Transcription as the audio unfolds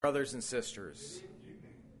Brothers and sisters,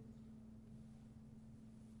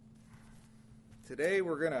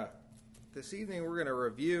 this evening we're going to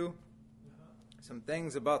review some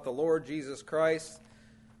things about the Lord Jesus Christ,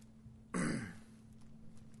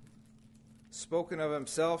 spoken of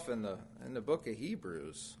himself in the book of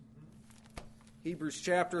Hebrews. Hebrews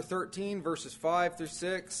chapter 13, verses 5 through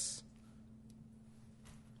 6.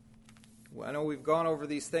 Well, I know we've gone over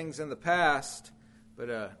these things in the past, but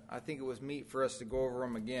I think it was meet for us to go over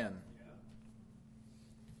them again.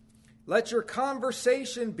 Let your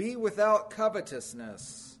conversation be without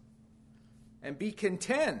covetousness, and be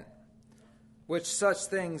content with such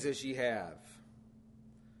things as ye have.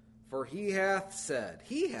 For he hath said,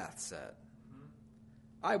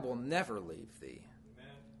 I will never leave thee,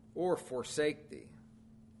 or forsake thee.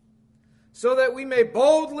 So that we may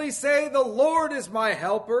boldly say, the Lord is my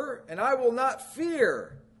helper, and I will not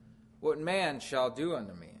fear what man shall do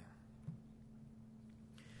unto me.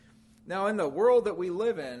 Now, in the world that we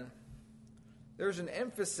live in, there's an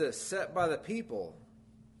emphasis set by the people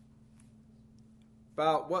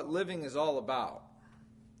about what living is all about.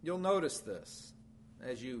 You'll notice this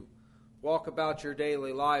as you walk about your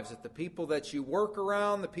daily lives, that the people that you work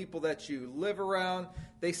around, the people that you live around,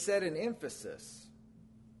 they set an emphasis.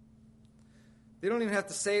 They don't even have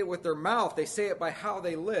to say it with their mouth. They say it by how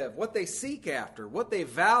they live, what they seek after, what they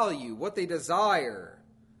value, what they desire,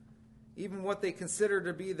 even what they consider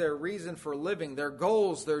to be their reason for living, their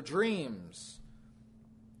goals, their dreams,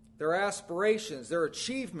 their aspirations, their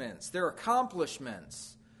achievements, their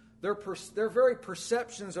accomplishments, their very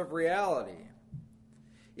perceptions of reality,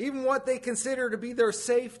 even what they consider to be their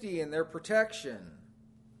safety and their protection.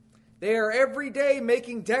 They are every day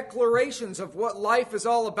making declarations of what life is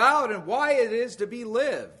all about and why it is to be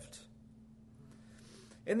lived.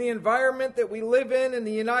 In the environment that we live in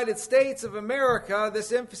the United States of America,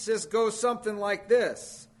 this emphasis goes something like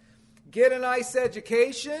this. Get a nice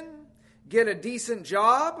education, get a decent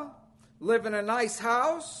job, live in a nice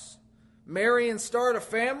house, marry and start a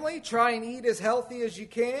family, try and eat as healthy as you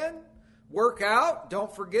can, work out,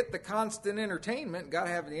 don't forget the constant entertainment, got to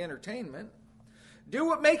have the entertainment. Do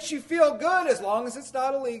what makes you feel good as long as it's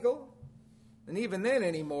not illegal. And even then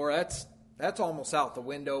anymore, that's almost out the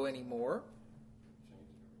window anymore.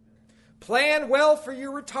 Plan well for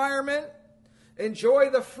your retirement. Enjoy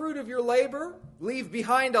the fruit of your labor. Leave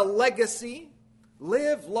behind a legacy.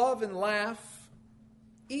 Live, love, and laugh.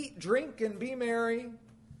 Eat, drink, and be merry.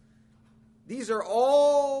 These are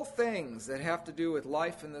all things that have to do with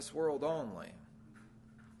life in this world only.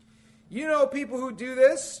 You know people who do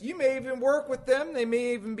this. You may even work with them. They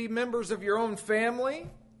may even be members of your own family.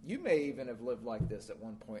 You may even have lived like this at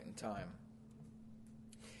one point in time.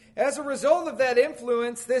 As a result of that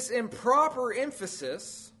influence, this improper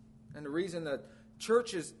emphasis, and the reason that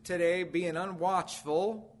churches today being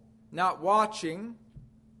unwatchful, not watching,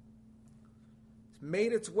 it's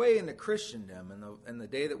made its way into Christendom in the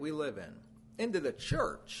day that we live in. Into the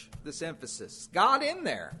church, this emphasis got in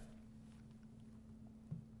there.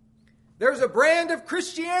 There's a brand of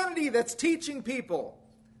Christianity that's teaching people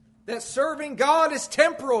that serving God is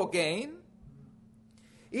temporal gain.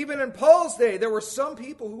 Even in Paul's day, there were some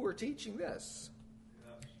people who were teaching this.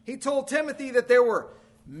 He told Timothy that there were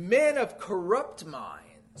men of corrupt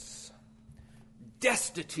minds,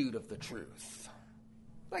 destitute of the truth,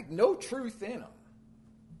 like no truth in them,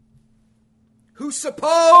 who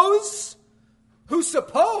suppose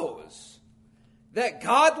that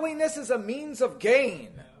godliness is a means of gain.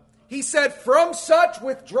 He said, from such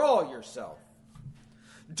withdraw yourself.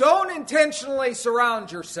 Don't intentionally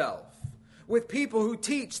surround yourself with people who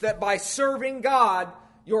teach that by serving God,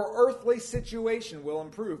 your earthly situation will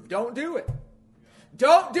improve. Don't do it.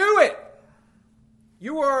 Don't do it.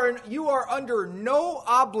 You are under no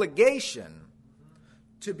obligation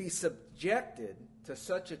to be subjected to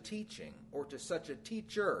such a teaching or to such a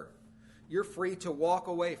teacher. You're free to walk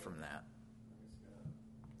away from that.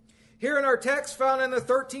 Here in our text found in the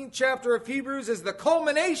 13th chapter of Hebrews is the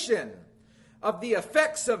culmination of the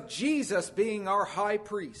effects of Jesus being our high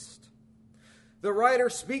priest. The writer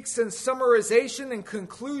speaks in summarization and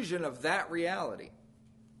conclusion of that reality.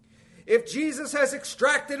 If Jesus has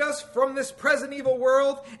extracted us from this present evil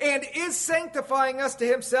world and is sanctifying us to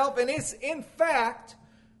himself and is in fact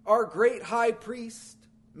our great high priest,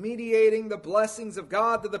 mediating the blessings of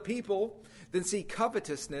God to the people, then see,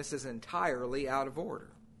 covetousness is entirely out of order.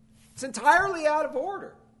 It's entirely out of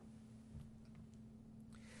order.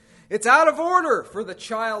 It's out of order for the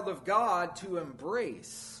child of God to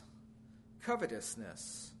embrace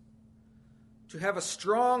covetousness, to have a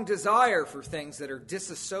strong desire for things that are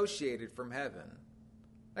disassociated from heaven.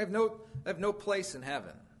 I have no place in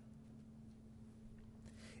heaven.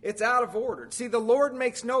 It's out of order. See, the Lord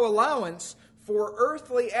makes no allowance for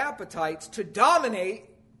earthly appetites to dominate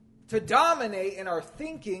in our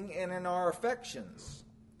thinking and in our affections.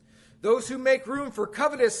 Those who make room for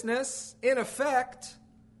covetousness, in effect,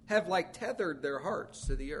 have like tethered their hearts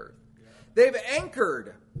to the earth. They've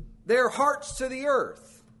anchored their hearts to the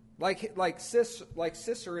earth, like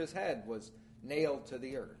Sisera's head was nailed to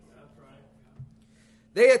the earth.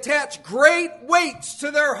 They attach great weights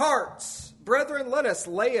to their hearts. Brethren, let us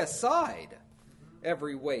lay aside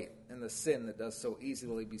every weight and the sin that does so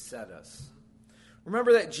easily beset us.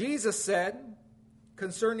 Remember that Jesus said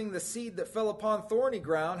concerning the seed that fell upon thorny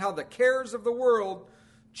ground, how the cares of the world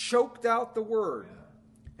choked out the word,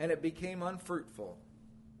 and it became unfruitful.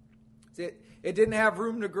 It didn't have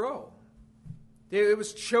room to grow. It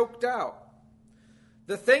was choked out.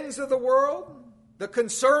 The things of the world, the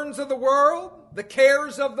concerns of the world, the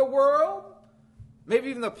cares of the world, maybe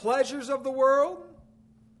even the pleasures of the world,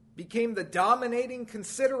 became the dominating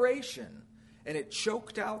consideration, and it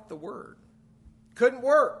choked out the word. Couldn't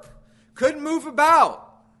work. Couldn't move about.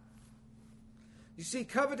 You see,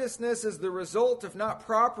 covetousness is the result of not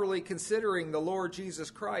properly considering the Lord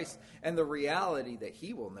Jesus Christ and the reality that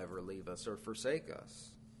He will never leave us or forsake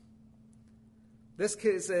us. This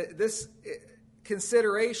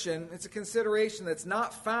consideration, it's a consideration that's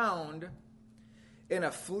not found in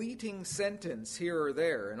a fleeting sentence here or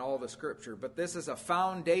there in all the Scripture, but this is a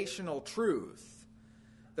foundational truth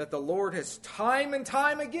that the Lord has time and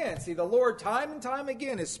time again, the Lord time and time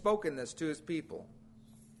again has spoken this to His people.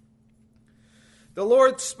 The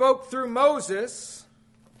Lord spoke through Moses,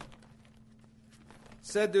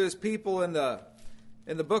 said to His people in the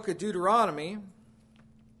book of Deuteronomy,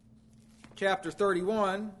 chapter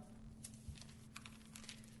 31,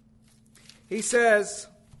 He says,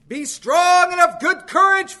 "Be strong and of good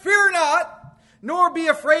courage, fear not, nor be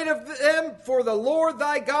afraid of them, for the Lord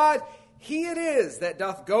thy God, He it is that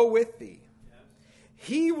doth go with thee.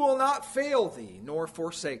 He will not fail thee, nor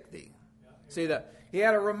forsake thee." See that? He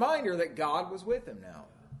had a reminder that God was with him now.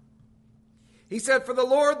 He said, "For the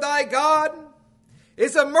Lord thy God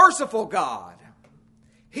is a merciful God.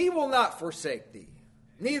 He will not forsake thee,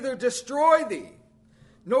 neither destroy thee,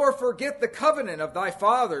 nor forget the covenant of thy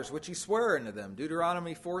fathers, which He sware unto them."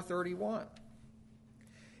 Deuteronomy 4:31.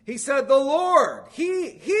 He said, "The Lord, He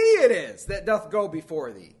it is that doth go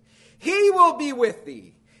before thee. He will be with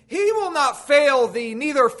thee. He will not fail thee,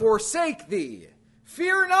 neither forsake thee.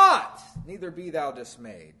 Fear not, neither be thou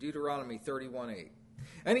dismayed." Deuteronomy 31:8.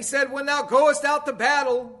 And He said, "When thou goest out to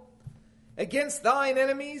battle against thine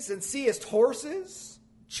enemies and seest horses,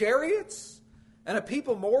 chariots, and a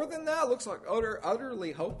people more than that," looks like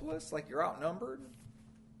utterly hopeless, like you're outnumbered,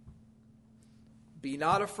 "be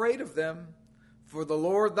not afraid of them, for the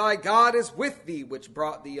Lord thy God is with thee, which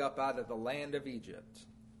brought thee up out of the land of Egypt."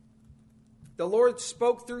 The Lord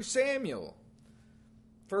spoke through Samuel.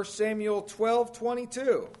 1 Samuel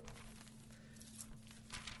 12:22.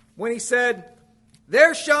 When He said,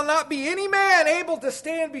 "There shall not be any man able to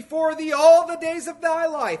stand before thee all the days of thy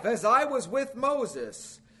life. As I was with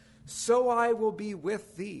Moses, so I will be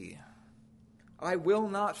with thee. I will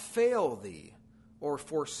not fail thee or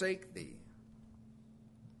forsake thee."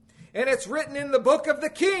 And it's written in the book of the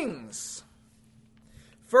Kings.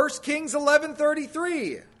 1 Kings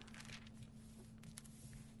 11:33.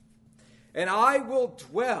 "And I will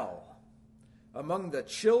dwell among the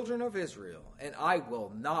children of Israel, and I will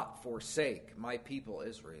not forsake my people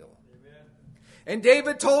Israel." Amen. And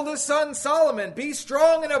David told his son Solomon, "Be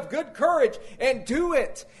strong and of good courage, and do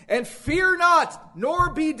it, and fear not,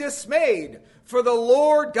 nor be dismayed. For the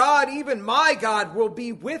Lord God, even my God, will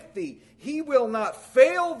be with thee. He will not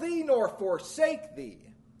fail thee, nor forsake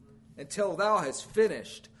thee, until thou hast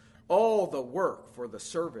finished all the work for the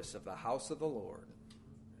service of the house of the Lord."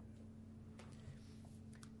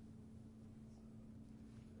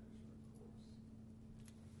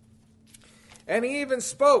 And He even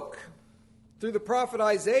spoke through the prophet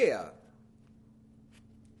Isaiah.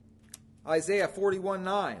 Isaiah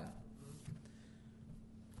 41:9.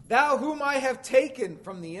 "Thou whom I have taken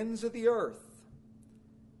from the ends of the earth,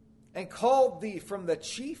 and called thee from the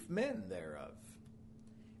chief men thereof,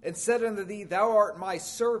 and said unto thee, Thou art my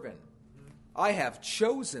servant. I have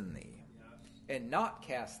chosen thee, and not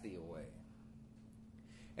cast thee away."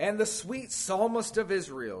 And the sweet psalmist of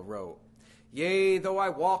Israel wrote, "Yea, though I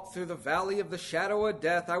walk through the valley of the shadow of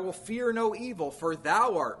death, I will fear no evil, for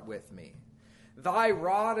thou art with me. Thy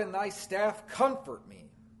rod and thy staff comfort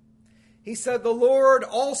me." He said, "The Lord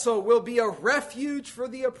also will be a refuge for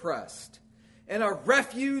the oppressed, and a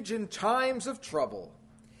refuge in times of trouble."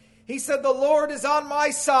 He said, "The Lord is on my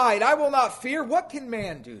side. I will not fear. What can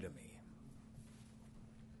man do to me?"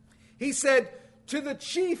 He said, to the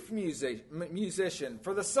chief musician,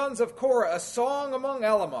 for the sons of Korah, a song among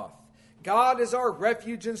Elamoth. God is our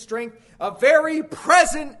refuge and strength, a very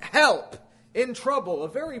present help in trouble, a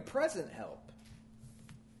very present help.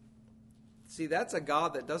 See, that's a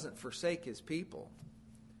God that doesn't forsake his people.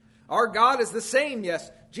 Our God is the same, yes.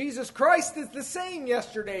 Jesus Christ is the same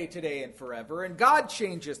yesterday, today, and forever, and God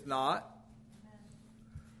changeth not.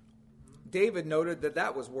 David noted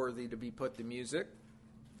that was worthy to be put to music.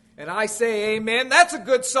 And I say amen. That's a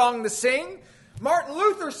good song to sing. Martin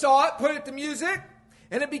Luther saw it, put it to music,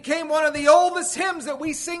 and it became one of the oldest hymns that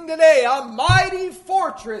we sing today. A mighty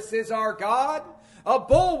fortress is our God, a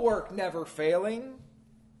bulwark never failing.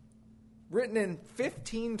 Written in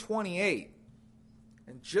 1528.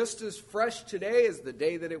 And just as fresh today as the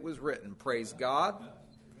day that it was written. Praise God.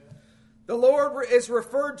 The Lord is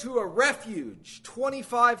referred to a refuge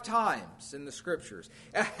 25 times in the Scriptures.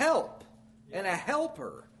 A help and a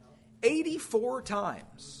helper 84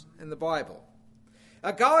 times in the Bible.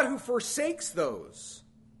 A God who forsakes those.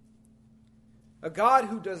 A God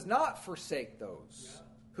who does not forsake those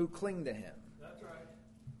who cling to him. That's right.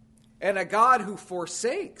 And a God who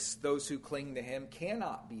forsakes those who cling to him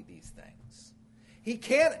cannot be these things. He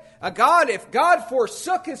can't. If God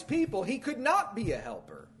forsook his people, he could not be a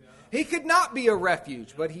helper. He could not be a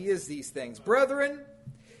refuge, but he is these things. Brethren,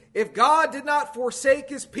 if God did not forsake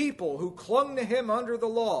his people who clung to him under the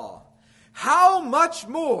law, how much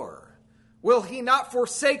more will he not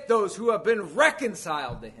forsake those who have been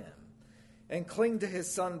reconciled to him and cling to his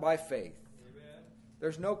Son by faith? Amen.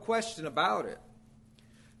 There's no question about it.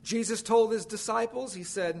 Jesus told his disciples, he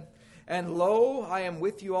said, and lo, I am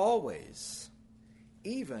with you always,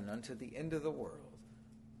 even unto the end of the world.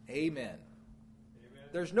 Amen.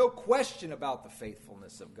 There's no question about the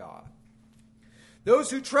faithfulness of God. Those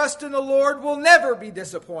who trust in the Lord will never be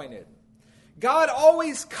disappointed. God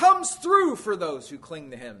always comes through for those who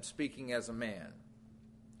cling to him, speaking as a man.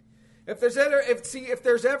 If there's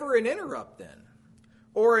ever an interrupt then,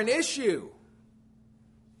 or an issue,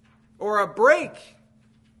 or a break,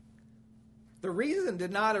 the reason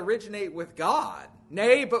did not originate with God,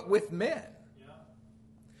 nay, but with men.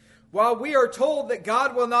 While we are told that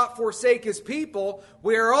God will not forsake his people,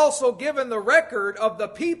 we are also given the record of the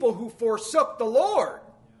people who forsook the Lord.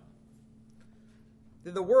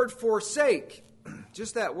 The word forsake,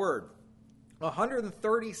 just that word,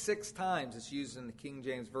 136 times it's used in the King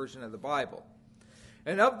James Version of the Bible.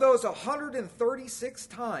 And of those 136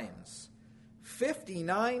 times,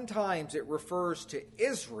 59 times it refers to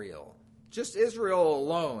Israel, just Israel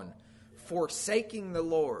alone, forsaking the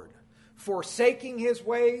Lord. Forsaking his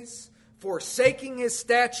ways, forsaking his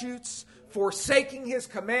statutes, forsaking his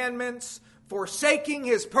commandments, forsaking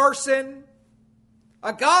his person.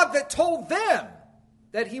 A God that told them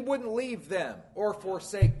that he wouldn't leave them or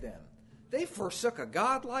forsake them. They forsook a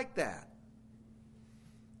God like that.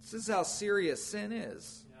 This is how serious sin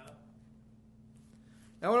is.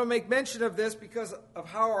 Now, I want to make mention of this because of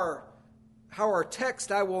how our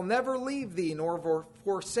text, I will never leave thee nor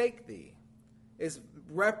forsake thee, is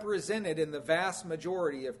represented in the vast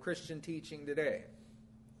majority of Christian teaching today.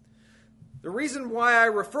 The reason why I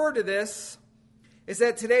refer to this is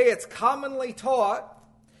that today it's commonly taught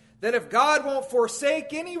that if God won't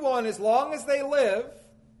forsake anyone as long as they live,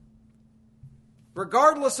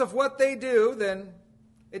 regardless of what they do, then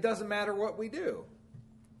it doesn't matter what we do.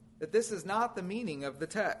 That this is not the meaning of the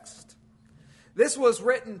text. This was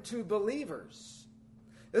written to believers.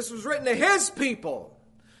 This was written to his people.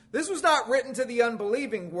 This was not written to the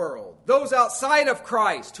unbelieving world, those outside of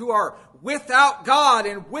Christ who are without God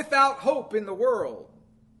and without hope in the world.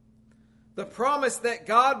 The promise that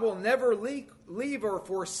God will never leave or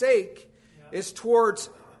forsake is towards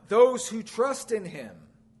those who trust in him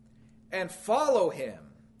and follow him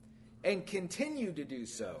and continue to do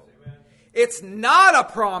so. It's not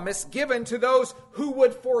a promise given to those who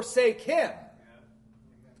would forsake him.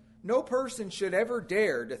 No person should ever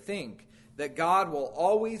dare to think that God will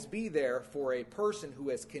always be there for a person who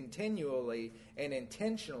has continually and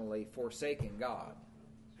intentionally forsaken God.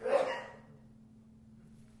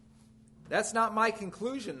 That's not my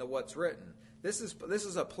conclusion to what's written. This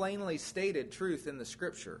is a plainly stated truth in the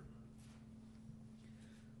Scripture.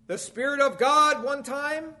 The Spirit of God, one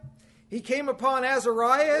time, he came upon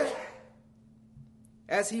Azariah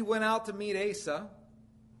as he went out to meet Asa.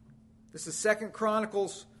 This is 2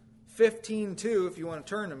 Chronicles 15:2, if you want to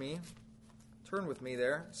turn to me. Turn with me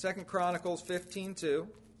there. 2 Chronicles 15:2.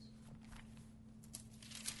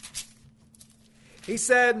 He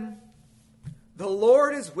said, "The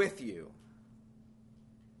Lord is with you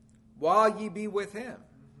while ye be with him.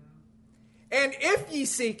 And if ye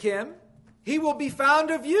seek him, he will be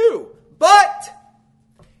found of you. But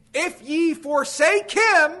if ye forsake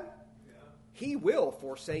him, he will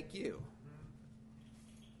forsake you.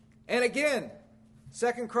 And again,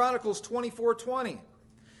 2 Chronicles 24:20.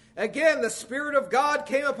 Again, the Spirit of God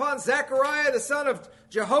came upon Zechariah, the son of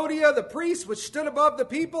Jehoiada, the priest, which stood above the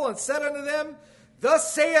people, and said unto them,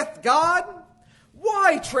 Thus saith God,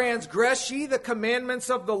 Why transgress ye the commandments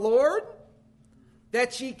of the Lord,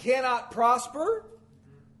 that ye cannot prosper?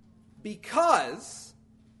 Because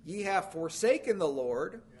ye have forsaken the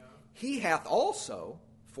Lord, he hath also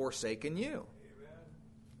forsaken you.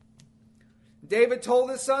 David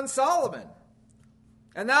told his son Solomon,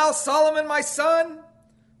 And thou, Solomon, my son,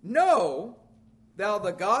 know thou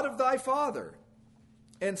the God of thy father,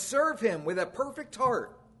 and serve him with a perfect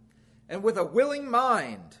heart, and with a willing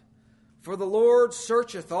mind. For the Lord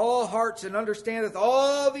searcheth all hearts, and understandeth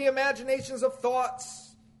all the imaginations of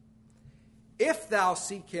thoughts. If thou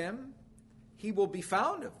seek him, he will be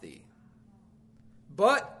found of thee.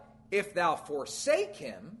 But if thou forsake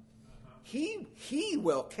him, he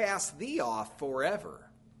will cast thee off forever.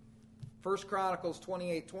 1 Chronicles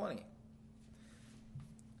 28:20.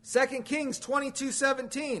 2 Kings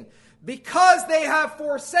 22:17. Because they have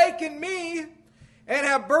forsaken me, and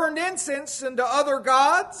have burned incense unto other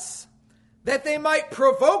gods, that they might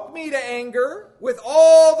provoke me to anger with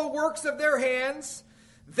all the works of their hands,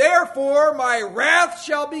 therefore my wrath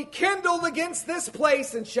shall be kindled against this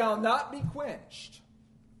place, and shall not be quenched.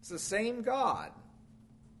 It's the same God.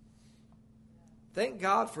 Thank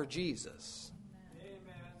God for Jesus.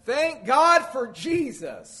 Amen. Thank God for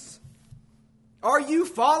Jesus. Are you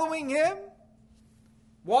following him?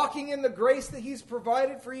 Walking in the grace that he's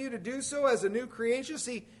provided for you to do so as a new creation?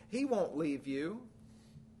 See, he won't leave you.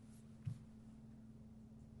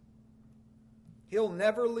 He'll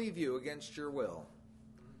never leave you against your will.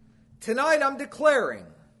 Tonight I'm declaring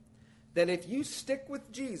that if you stick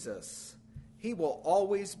with Jesus, he will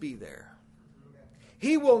always be there.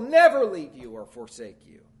 He will never leave you or forsake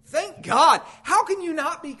you. Thank God. How can you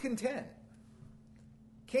not be content?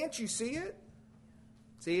 Can't you see it?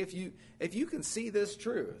 See, if you can see this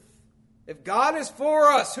truth, if God is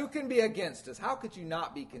for us, who can be against us? How could you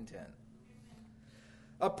not be content?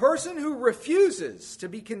 A person who refuses to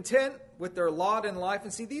be content with their lot in life,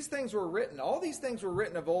 and see, these things were written, all these things were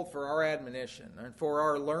written of old for our admonition and for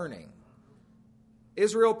our learning.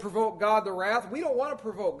 Israel provoked God to wrath. We don't want to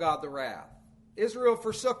provoke God to wrath. Israel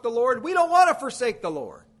forsook the Lord. We don't want to forsake the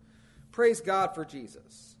Lord. Praise God for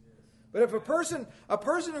Jesus. But if a person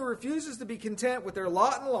who refuses to be content with their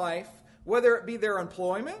lot in life, whether it be their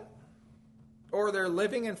employment, or their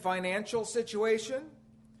living and financial situation,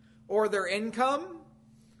 or their income,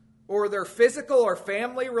 or their physical or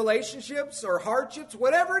family relationships or hardships,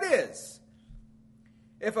 whatever it is,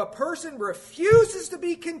 if a person refuses to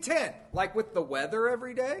be content, like with the weather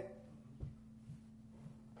every day,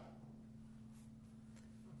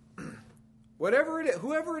 whatever it is,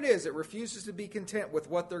 whoever it is that refuses to be content with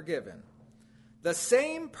what they're given, the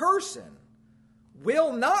same person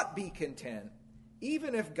will not be content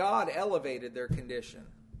even if God elevated their condition.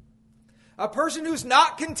 A person who's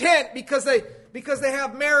not content because they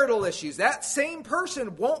have marital issues, that same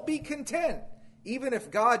person won't be content even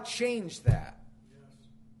if God changed that.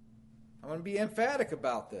 I want to be emphatic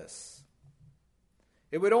about this.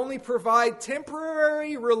 It would only provide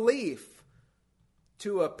temporary relief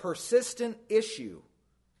to a persistent issue,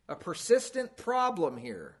 a persistent problem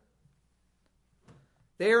here.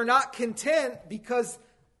 They are not content because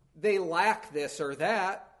they lack this or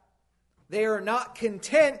that. They are not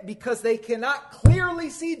content because they cannot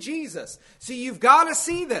clearly see Jesus. See, you've got to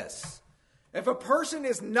see this. If a person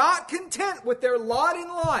is not content with their lot in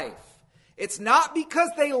life, it's not because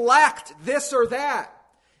they lacked this or that.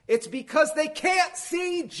 It's because they can't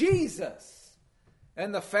see Jesus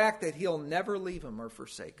and the fact that he'll never leave them or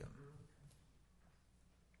forsake them.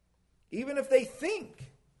 Even if they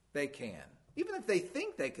think they can. Even if they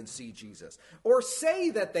think they can see Jesus or say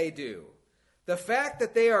that they do. The fact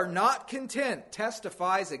that they are not content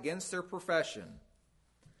testifies against their profession.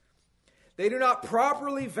 They do not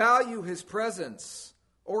properly value his presence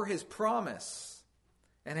or his promise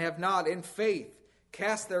and have not, in faith,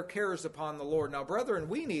 cast their cares upon the Lord. Now, brethren,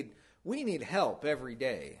 we need help every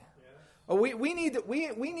day. We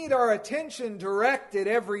need our attention directed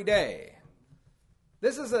every day.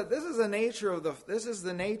 This is the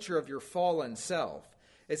nature of your fallen self,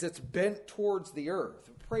 is it's bent towards the earth.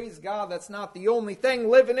 Praise God, that's not the only thing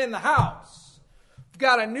living in the house. We've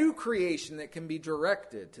got a new creation that can be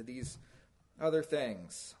directed to these other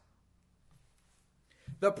things.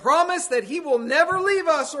 The promise that He will never leave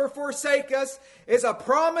us or forsake us is a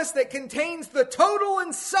promise that contains the total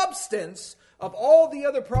and substance of all the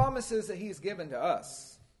other promises that He's given to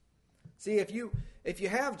us. See, if you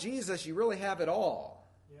have Jesus, you really have it all.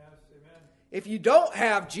 Yes, amen. If you don't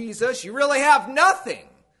have Jesus, you really have nothing.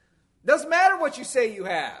 Doesn't matter what you say you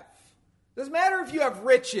have. Doesn't matter if you have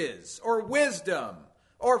riches or wisdom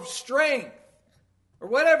or strength or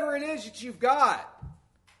whatever it is that you've got.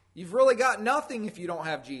 You've really got nothing if you don't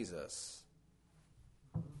have Jesus.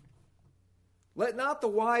 Let not the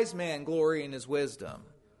wise man glory in his wisdom.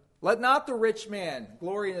 Let not the rich man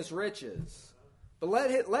glory in his riches. But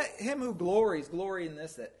let him who glories glory in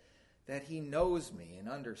this, that he knows me and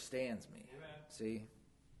understands me. Amen. See?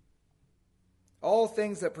 All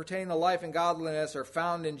things that pertain to life and godliness are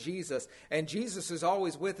found in Jesus. And Jesus is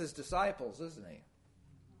always with His disciples, isn't He?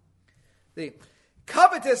 The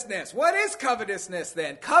covetousness. What is covetousness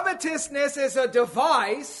then? Covetousness is a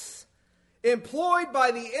device employed by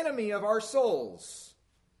the enemy of our souls.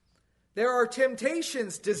 There are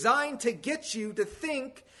temptations designed to get you to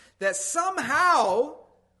think that somehow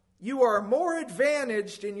you are more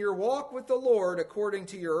advantaged in your walk with the Lord according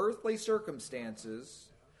to your earthly circumstances,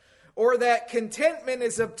 or that contentment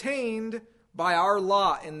is obtained by our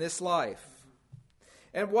lot in this life.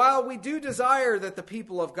 And while we do desire that the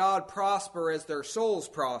people of God prosper as their souls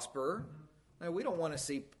prosper, we don't want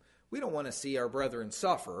to see our brethren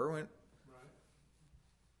suffer.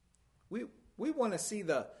 We want to see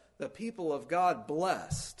the people of God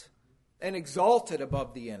blessed and exalted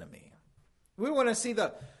above the enemy. We want to see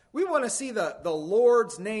the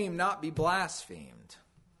Lord's name not be blasphemed.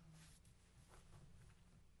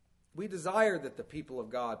 We desire that the people of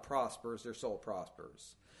God prosper as their soul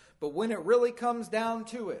prospers. But when it really comes down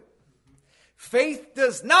to it, faith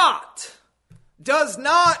does not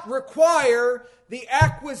require the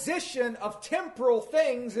acquisition of temporal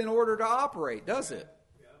things in order to operate, does it?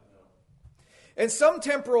 And some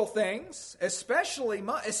temporal things, especially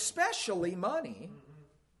money,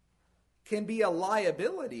 can be a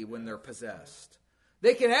liability when they're possessed.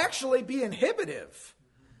 They can actually be inhibitive.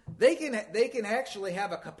 They can actually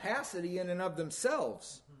have a capacity in and of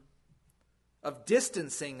themselves of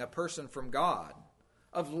distancing a person from God,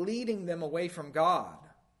 of leading them away from God.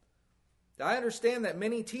 I understand that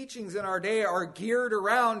many teachings in our day are geared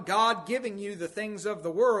around God giving you the things of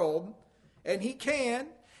the world, and He can,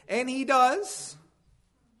 and He does,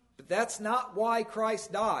 but that's not why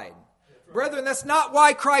Christ died. Brethren, that's not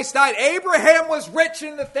why Christ died. Abraham was rich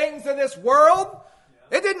in the things of this world.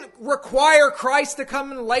 It didn't require Christ to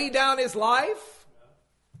come and lay down his life.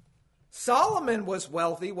 Solomon was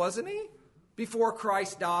wealthy, wasn't he? Before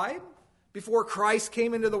Christ died, before Christ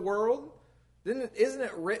came into the world. Isn't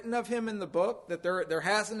it written of him in the book that there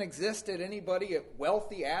hasn't existed anybody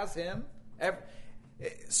wealthy as him?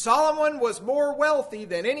 Solomon was more wealthy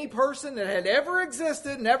than any person that had ever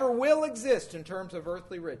existed and ever will exist in terms of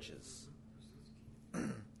earthly riches.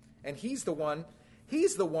 And he's the one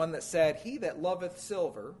that said, "He that loveth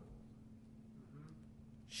silver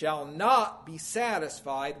shall not be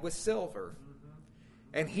satisfied with silver.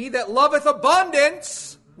 And he that loveth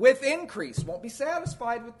abundance with increase," won't be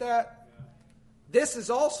satisfied with that. This is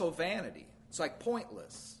also vanity. It's like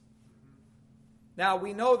pointless. Now,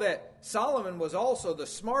 we know that Solomon was also the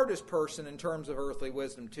smartest person in terms of earthly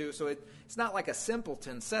wisdom too, so it's not like a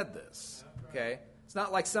simpleton said this. Okay? It's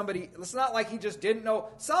not like he just didn't know.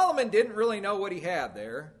 Solomon didn't really know what he had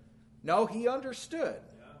there. No, he understood.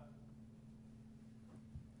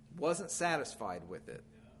 Wasn't satisfied with it.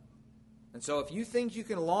 And so if you think you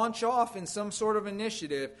can launch off in some sort of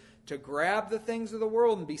initiative to grab the things of the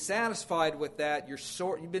world and be satisfied with that,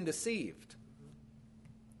 you've been deceived.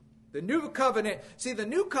 The new covenant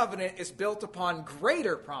is built upon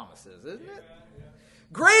greater promises, isn't it?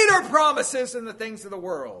 Greater promises than the things of the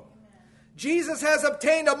world. Jesus has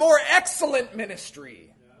obtained a more excellent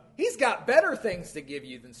ministry. He's got better things to give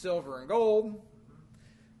you than silver and gold.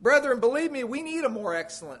 Brethren, believe me, we need a more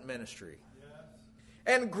excellent ministry.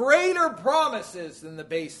 And greater promises than the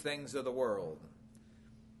base things of the world.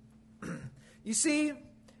 You see,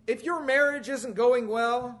 if your marriage isn't going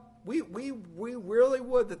well, we really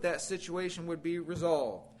would that situation would be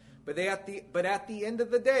resolved. But at the end of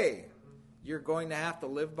the day, you're going to have to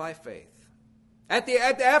live by faith.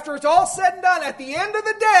 After it's all said and done, at the end of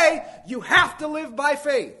the day, you have to live by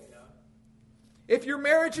faith. If your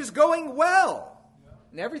marriage is going well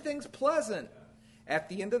and everything's pleasant, at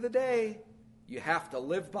the end of the day, you have to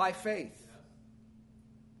live by faith.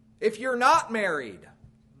 If you're not married,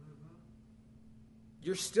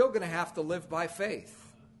 you're still going to have to live by faith.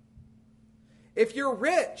 If you're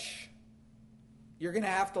rich, you're going to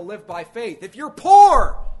have to live by faith. If you're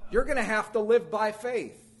poor, you're going to have to live by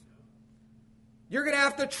faith. You're going to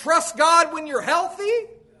have to trust God when you're healthy,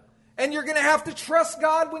 and you're going to have to trust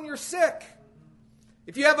God when you're sick.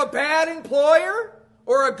 If you have a bad employer,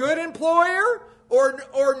 or a good employer,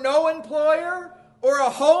 or no employer, or a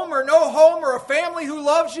home or no home, or a family who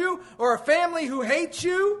loves you, or a family who hates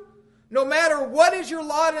you, no matter what is your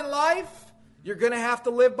lot in life, you're going to have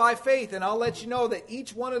to live by faith. And I'll let you know that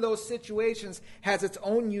each one of those situations has its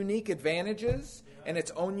own unique advantages and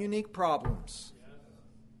its own unique problems.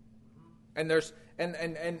 And there's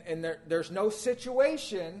no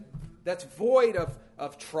situation that's void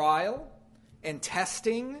of trial and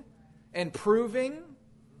testing and proving.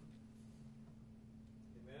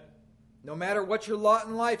 No matter what your lot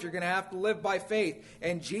in life, you're going to have to live by faith.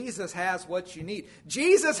 And Jesus has what you need.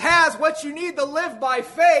 Jesus has what you need to live by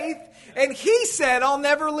faith. And He said, I'll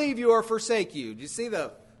never leave you or forsake you. Do you see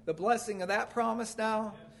the blessing of that promise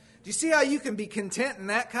now? Do you see how you can be content in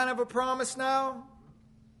that kind of a promise now?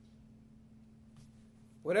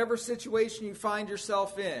 Whatever situation you find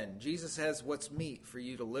yourself in, Jesus has what's meet for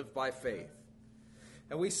you to live by faith.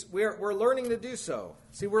 And we're learning to do so.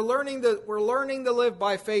 See, we're learning to live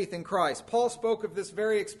by faith in Christ. Paul spoke of this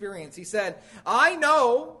very experience. He said, I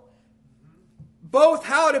know both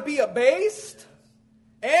how to be abased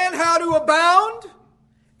and how to abound.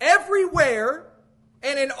 Everywhere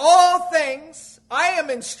and in all things I am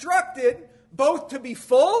instructed both to be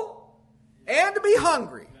full and to be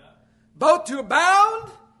hungry, both to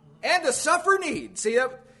abound and to suffer need. See,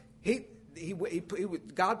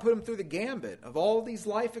 God put him through the gambit of all these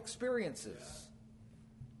life experiences.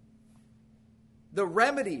 The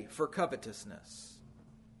remedy for covetousness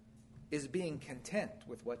is being content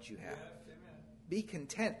with what you have. Be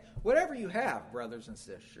content. Whatever you have, brothers and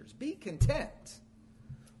sisters, be content.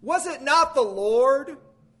 Was it not the Lord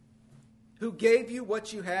who gave you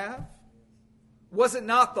what you have? Was it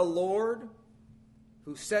not the Lord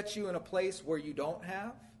who set you in a place where you don't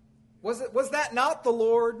have? Was that not the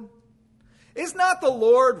Lord? Is not the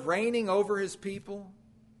Lord reigning over His people?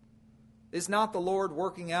 Is not the Lord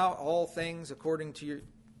working out all things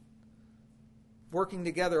working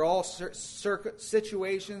together all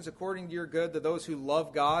situations according to your good to those who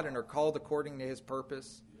love God and are called according to His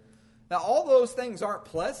purpose? Now, all those things aren't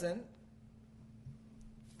pleasant,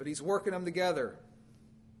 but He's working them together.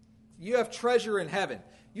 You have treasure in heaven.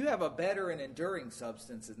 You have a better and enduring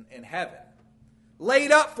substance in heaven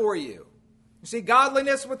laid up for you. You see,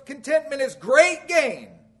 godliness with contentment is great gain,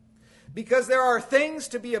 because there are things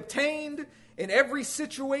to be obtained in every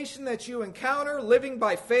situation that you encounter living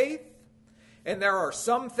by faith, and there are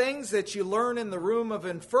some things that you learn in the room of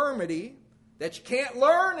infirmity that you can't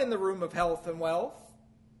learn in the room of health and wealth.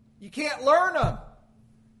 You can't learn them.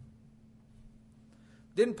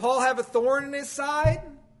 Didn't Paul have a thorn in his side?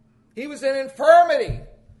 He was in infirmity,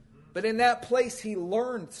 but in that place he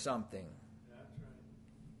learned something.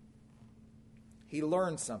 He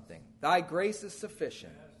learned something. Thy grace is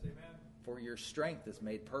sufficient, for your strength is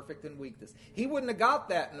made perfect in weakness. He wouldn't have got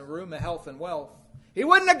that in the room of health and wealth. He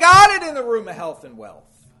wouldn't have got it in the room of health and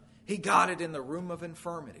wealth. He got it in the room of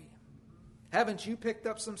infirmity. Haven't you picked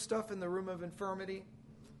up some stuff in the room of infirmity?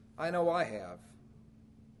 I know I have.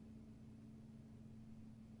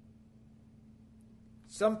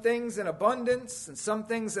 Some things in abundance and some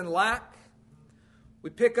things in lack. We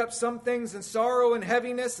pick up some things in sorrow and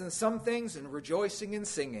heaviness and some things in rejoicing and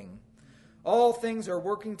singing. All things are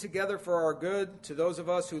working together for our good to those of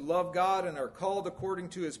us who love God and are called according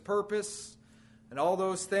to His purpose. And all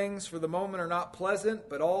those things for the moment are not pleasant,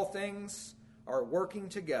 but all things are working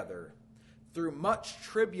together. Through much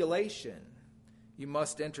tribulation, you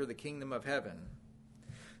must enter the kingdom of heaven.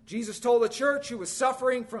 Jesus told the church who was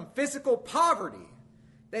suffering from physical poverty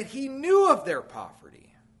that He knew of their poverty.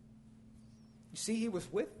 You see, He was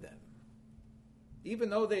with them. Even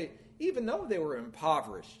though they were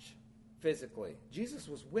impoverished physically, Jesus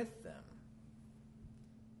was with them.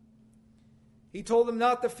 He told them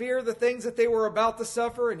not to fear the things that they were about to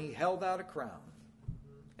suffer, and He held out a crown,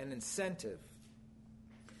 an incentive.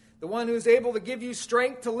 The one who is able to give you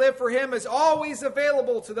strength to live for Him is always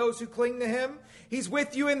available to those who cling to Him. He's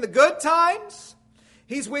with you in the good times.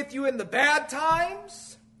 He's with you in the bad times.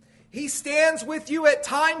 He stands with you at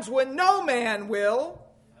times when no man will.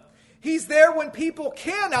 He's there when people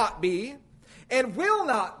cannot be and will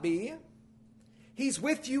not be. He's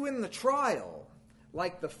with you in the trial,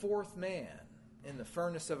 like the fourth man in the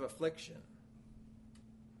furnace of affliction.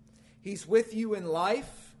 He's with you in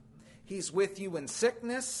life. He's with you in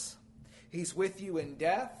sickness. He's with you in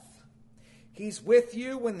death. He's with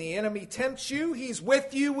you when the enemy tempts you. He's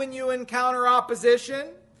with you when you encounter opposition.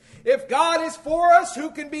 If God is for us,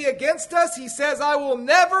 who can be against us? He says, I will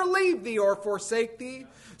never leave thee or forsake thee,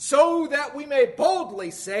 so that we may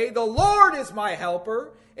boldly say, the Lord is my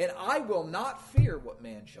helper, and I will not fear what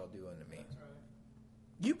man shall do unto me.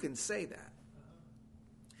 You can say that.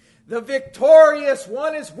 The victorious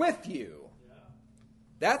one is with you.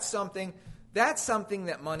 That's something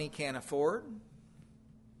that money can't afford.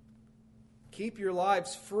 Keep your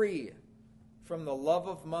lives free from the love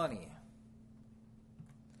of money.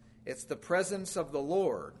 It's the presence of the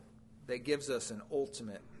Lord that gives us an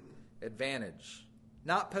ultimate advantage.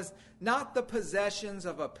 Not the possessions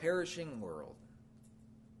of a perishing world.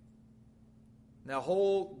 The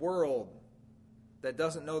whole world that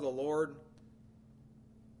doesn't know the Lord,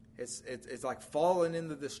 it's like falling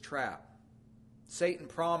into this trap. Satan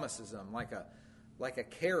promises them like a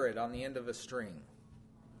carrot on the end of a string.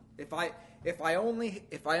 If I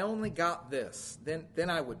only got this, then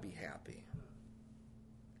I would be happy.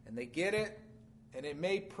 And they get it, and it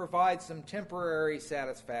may provide some temporary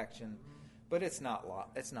satisfaction, but it's not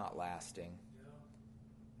lasting.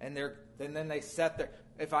 And then they set there.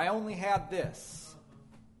 If I only had this,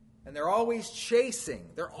 and they're always chasing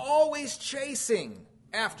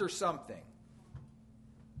after something.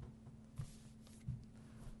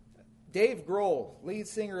 Dave Grohl, lead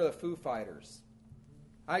singer of the Foo Fighters.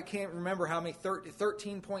 I can't remember how many,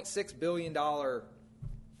 $13.6 billion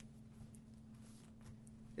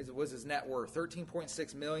was his net worth.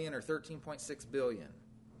 13.6 million or 13.6 billion.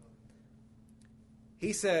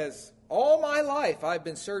 He says, all my life I've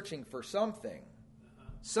been searching for something.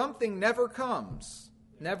 Something never comes,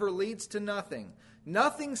 never leads to nothing.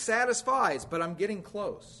 Nothing satisfies, but I'm getting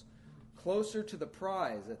close. Closer to the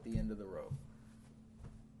prize at the end of the road.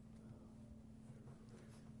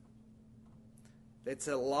 It's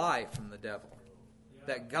a lie from the devil.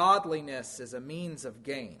 That godliness is a means of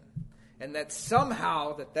gain. And that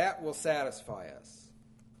somehow that will satisfy us.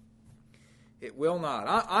 It will not.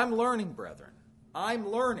 I'm learning, brethren. I'm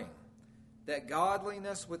learning that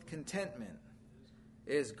godliness with contentment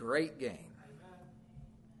is great gain.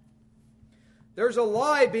 There's a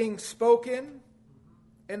lie being spoken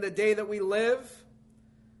in the day that we live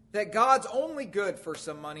that God's only good for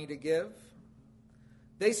some money to give.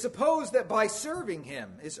 They suppose that by serving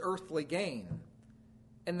Him is earthly gain,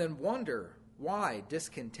 and then wonder why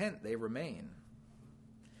discontent they remain.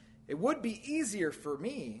 It would be easier for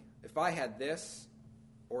me if I had this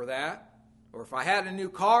or that, or if I had a new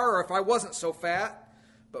car, or if I wasn't so fat.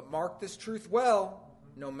 But mark this truth well,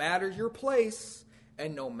 no matter your place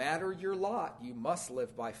and no matter your lot, you must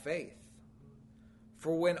live by faith.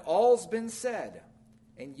 For when all's been said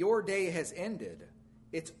and your day has ended,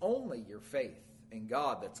 it's only your faith in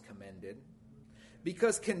God that's commended.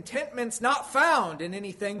 Because contentment's not found in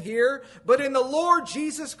anything here, but in the Lord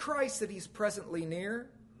Jesus Christ that He's presently near.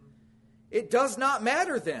 It does not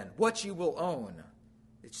matter then what you will own.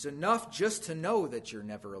 It's enough just to know that you're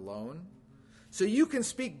never alone. So you can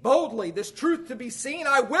speak boldly this truth to be seen.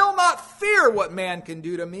 I will not fear what man can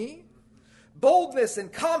do to me. Boldness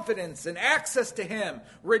and confidence and access to Him.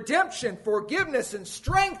 Redemption, forgiveness, and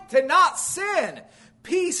strength to not sin.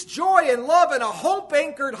 Peace, joy, and love, and a hope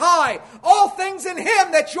anchored high. All things in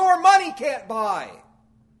Him that your money can't buy.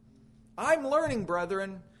 I'm learning,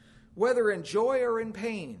 brethren, whether in joy or in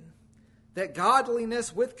pain, that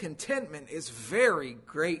godliness with contentment is very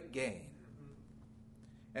great gain.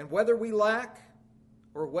 And whether we lack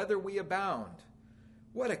or whether we abound,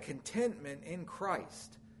 what a contentment in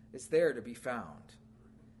Christ is there to be found.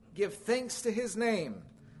 Give thanks to His name,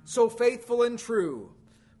 so faithful and true,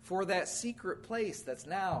 for that secret place that's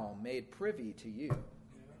now made privy to you.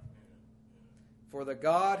 For the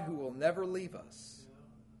God who will never leave us.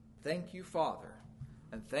 Thank you, Father,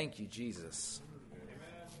 and thank you, Jesus.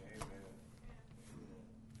 Amen.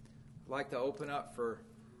 I'd like to open up for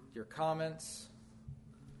your comments.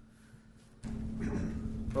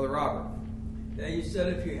 Brother Robert. Yeah, you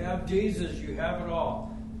said if you have Jesus, you have it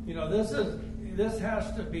all. You know, this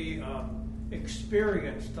has to be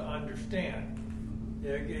experienced to understand.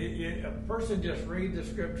 A person just read the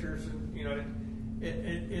scriptures, and you know,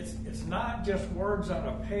 it's not just words on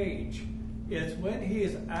a page. It's when He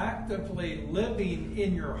is actively living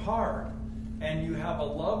in your heart, and you have a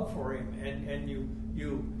love for Him, and you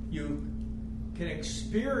can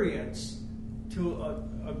experience to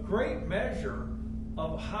a great measure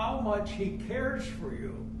of how much He cares for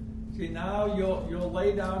you. See, now you'll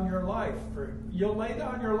lay down your life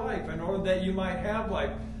in order that you might have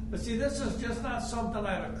life. But see, this is just not something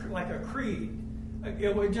like a creed.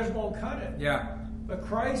 It just won't cut it. Yeah. But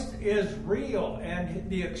Christ is real, and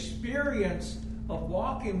the experience of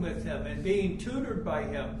walking with Him and being tutored by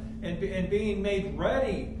Him and being made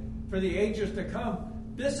ready for the ages to come.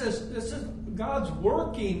 This is God's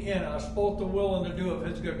working in us both the will and the do of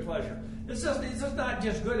His good pleasure. This is not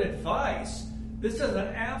just good advice. This is an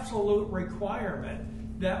absolute requirement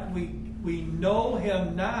that we know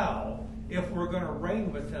Him now if we're going to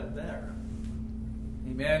reign with Him there.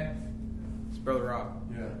 Amen. It's Brother Rob.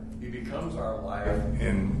 Yeah, He becomes our life.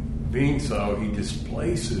 In being so, He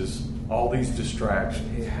displaces all these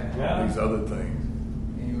distractions, all these other things.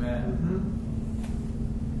 Amen. Mm-hmm.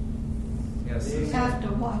 Yes. You have to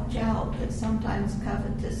watch out that sometimes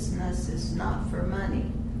covetousness is not for money.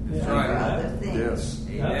 That's For right. other things. Yes.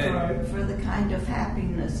 That's Amen. right. For the kind of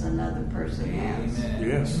happiness another person has. Amen.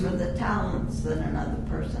 Yes. For the talents that another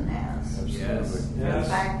person has. Yes. Absolutely. For the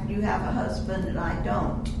fact you have a husband and I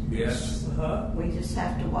don't. Yes. Uh-huh. We just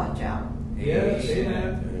have to watch out. Yes. Amen.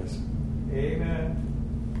 Amen. Yes. Amen.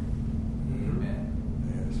 Amen.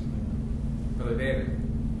 Yes. Brother David.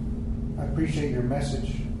 I appreciate your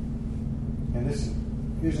message, and this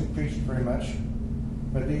isn't preached very much,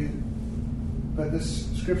 but this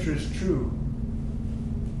scripture is true.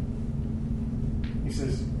 He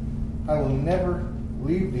says, "I will never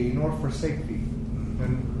leave thee nor forsake thee."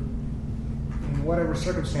 And in whatever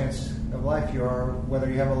circumstance of life you are, whether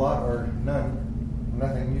you have a lot or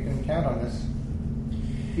nothing, you can count on this.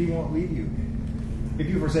 He won't leave you. If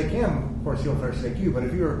you forsake Him, of course He'll forsake you. But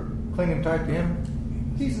if you're clinging tight to Him,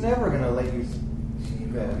 He's never going to let you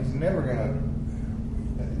go. He's never going to.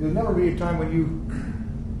 There'll never be a time when you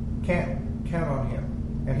can't count on Him,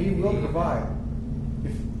 and He will provide.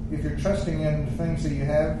 If you're trusting in the things that you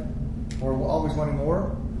have, or always wanting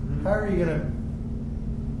more, how are you going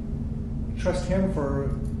to trust Him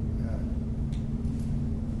for?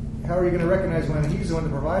 How are you going to recognize when He's the one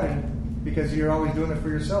that provided? Because you're always doing it for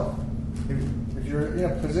yourself. If you're in a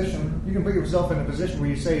position, you can put yourself in a position where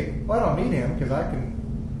you say, "Well, I don't need Him because I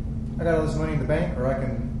got all this money in the bank, or I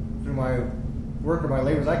can, through my work or my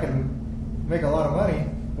labors, I can make a lot of money."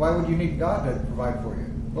 Why would you need God to provide for you?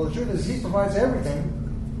 Well, the truth is, He provides everything.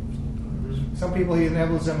 Some people He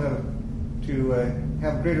enables them to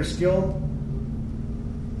have greater skill,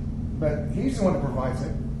 but He's the one that provides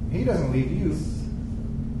it. He doesn't leave you.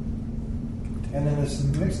 And then this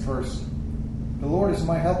next verse, "The Lord is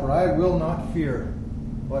my helper; I will not fear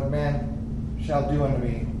what man shall do unto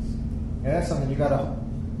me." And that's something you got to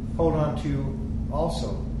hold on to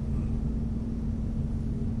also.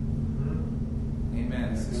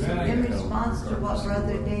 Amen. In response to what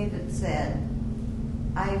Brother David said,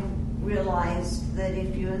 I realized that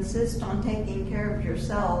if you insist on taking care of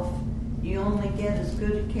yourself, you only get as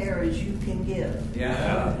good a care as you can give.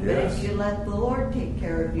 Yeah. But if you let the Lord take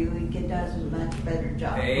care of you, He does a much better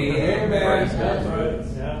job. Amen. That's right.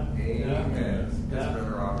 Yeah. Amen. Yeah. Yes,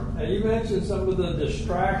 Brother Robert. And you mentioned some of the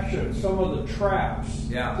distractions, some of the traps.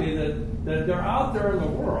 Yeah. See, that they're out there in the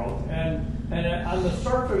world, and on the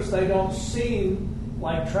surface they don't seem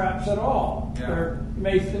like traps at all. Yeah.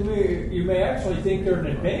 You may actually think they're an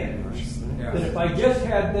advantage. Yeah. That if I just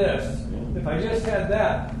had this, if I just had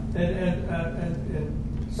that,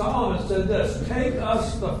 and Solomon said this: "Take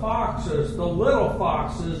us the foxes, the little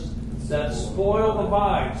foxes that spoil the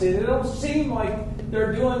vine." See, they don't seem like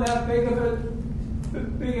they're doing that big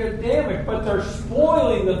a damage, but they're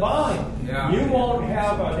spoiling the vine. Yeah. You won't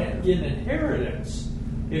have an inheritance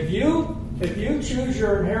if you choose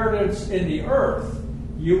your inheritance in the earth.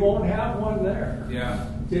 You won't have one there. Yeah.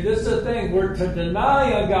 See, this is the thing. We're to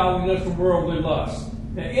deny ungodliness and worldly lust.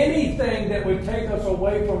 Now, anything that would take us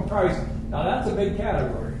away from Christ, now that's a big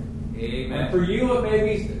category. Amen. And for you, it may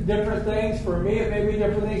be different things. For me, it may be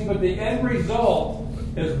different things. But the end result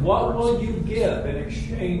is, what will you give in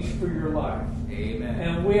exchange for your life? Amen.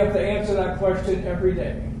 And we have to answer that question every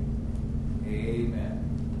day. Amen.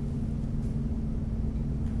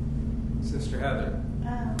 Sister Heather.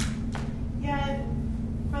 Yeah,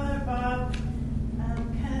 Brother Bob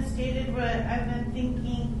kind of stated what I've been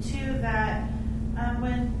thinking too, that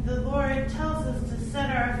when the Lord tells us to set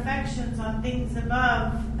our affections on things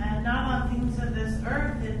above and not on things of this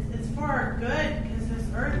earth, it's for our good, because this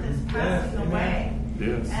earth is passing away.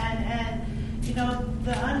 Yes. And you know,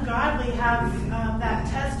 the ungodly have that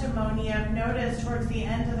testimony I've noticed towards the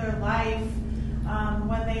end of their life,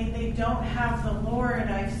 when they don't have the Lord.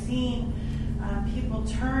 I've seen people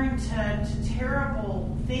turn to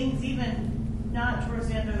terrible things, even not towards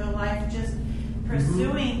the end of their life, just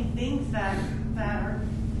pursuing things that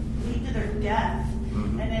lead to their death.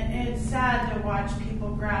 And it's sad to watch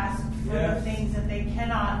people grasp for the things that they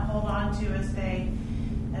cannot hold on to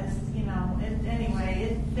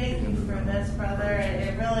anyway. Thank you for this, brother.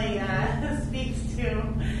 It really speaks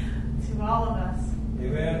to all of us.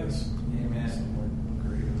 Amen. Amen.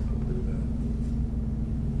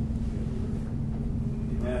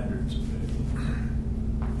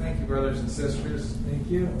 brothers and sisters. Thank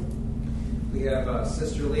you. We have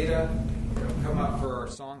Sister Lita come up for our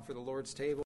song for the Lord's table.